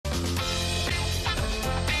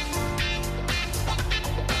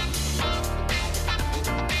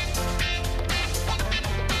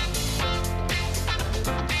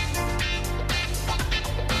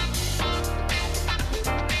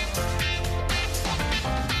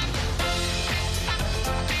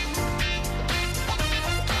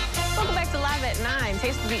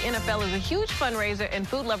Taste of the NFL is a huge fundraiser and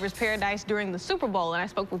food lovers' paradise during the Super Bowl, and I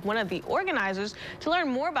spoke with one of the organizers to learn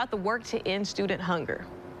more about the work to end student hunger.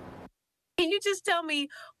 Can you just tell me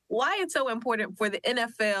why it's so important for the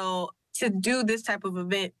NFL to do this type of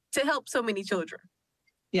event to help so many children?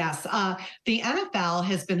 Yes, the NFL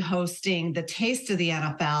has been hosting the Taste of the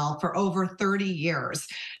NFL for over 30 years.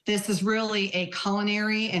 This is really a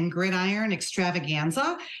culinary and gridiron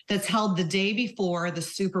extravaganza that's held the day before the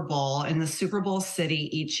Super Bowl in the Super Bowl city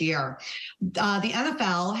each year. The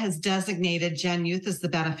NFL has designated Gen Youth as the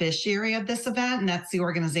beneficiary of this event, and that's the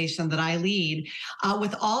organization that I lead,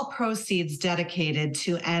 with all proceeds dedicated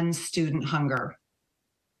to end student hunger.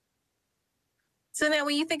 So now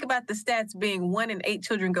when you think about the stats being 1 in 8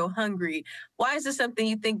 children go hungry, why is this something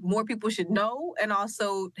you think more people should know and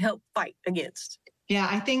also help fight against? Yeah,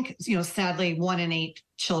 I think, sadly, 1 in 8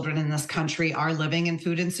 children in this country are living in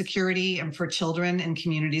food insecurity. And for children in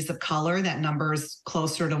communities of color, that number is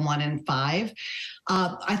closer to 1 in 5.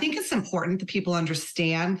 I think it's important that people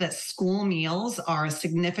understand that school meals are a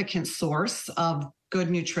significant source of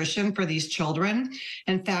good nutrition for these children.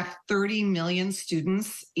 In fact, 30 million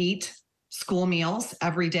students eat school meals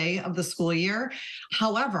every day of the school year.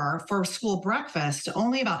 However, for school breakfast,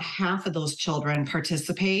 only about half of those children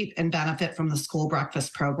participate and benefit from the school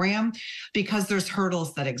breakfast program because there's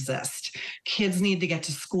hurdles that exist. Kids need to get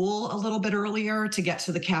to school a little bit earlier to get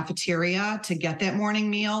to the cafeteria to get that morning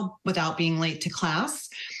meal without being late to class.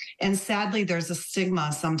 And sadly, there's a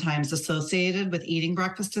stigma sometimes associated with eating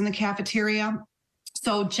breakfast in the cafeteria.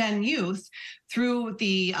 So Gen Youth, through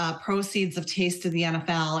the proceeds of Taste of the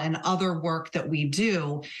NFL and other work that we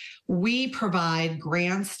do, we provide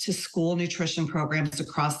grants to school nutrition programs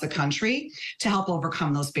across the country to help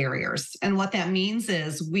overcome those barriers. And what that means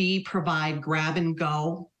is we provide grab and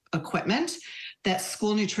go equipment that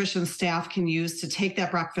school nutrition staff can use to take that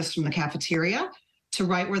breakfast from the cafeteria to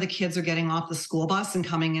right where the kids are getting off the school bus and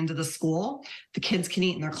coming into the school. The kids can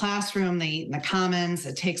eat in their classroom, they eat in the commons.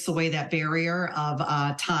 It takes away that barrier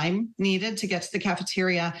of time needed to get to the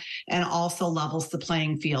cafeteria and also levels the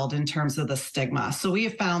playing field in terms of the stigma. So we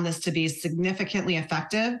have found this to be significantly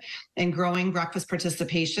effective in growing breakfast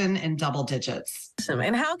participation in double digits.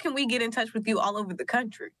 And how can we get in touch with you all over the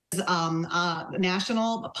country?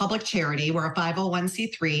 National public charity. We're a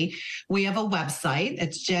 501c3. We have a website.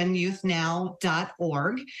 It's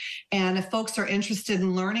genyouthnow.org. And if folks are interested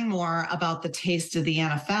in learning more about the Taste of the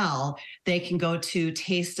NFL, they can go to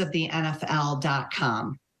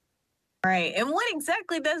tasteofthenfl.com. Right. And what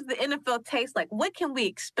exactly does the NFL taste like? What can we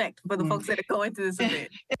expect for the folks that are going to this event?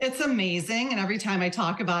 It's amazing. And every time I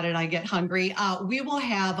talk about it, I get hungry. We will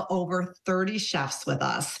have over 30 chefs with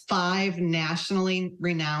us, 5 nationally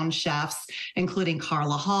renowned chefs, including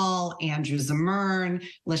Carla Hall, Andrew Zimmern,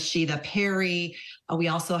 Lashida Perry. We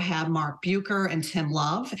also have Mark Bucher and Tim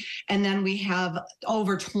Love. And then we have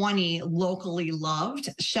over 20 locally loved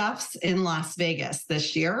chefs in Las Vegas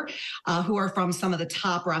this year who are from some of the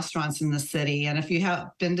top restaurants in the city. And if you have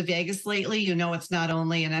been to Vegas lately, you know it's not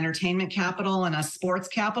only an entertainment capital and a sports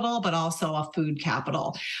capital, but also a food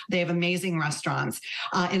capital. They have amazing restaurants.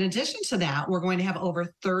 In addition to that, we're going to have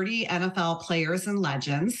over 30 NFL players and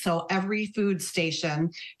legends. So every food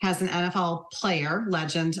station has an NFL player,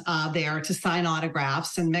 legend there to sign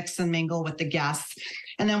autographs and mix and mingle with the guests.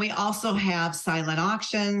 And then we also have silent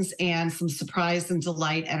auctions and some surprise and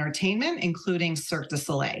delight entertainment, including Cirque du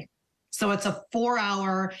Soleil. So it's a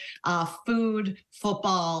 4-hour food,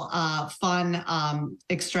 football, fun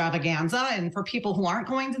extravaganza. And for people who aren't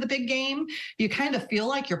going to the big game, you kind of feel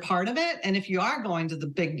like you're part of it. And if you are going to the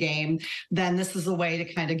big game, then this is a way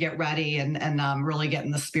to kind of get ready and really get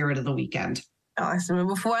in the spirit of the weekend. Awesome. And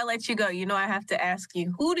before I let you go, I have to ask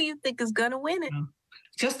you, who do you think is going to win it?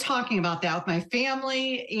 Just talking about that with my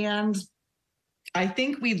family, and I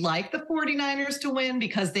think we'd like the 49ers to win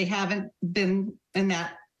because they haven't been in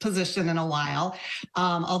that position in a while,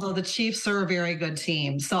 although the Chiefs are a very good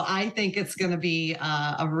team. So I think it's going to be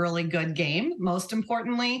a really good game, most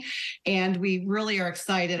importantly. And we really are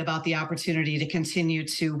excited about the opportunity to continue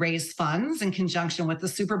to raise funds in conjunction with the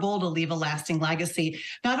Super Bowl to leave a lasting legacy,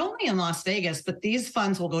 not only in Las Vegas, but these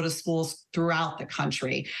funds will go to schools throughout the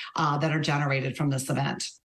country that are generated from this event.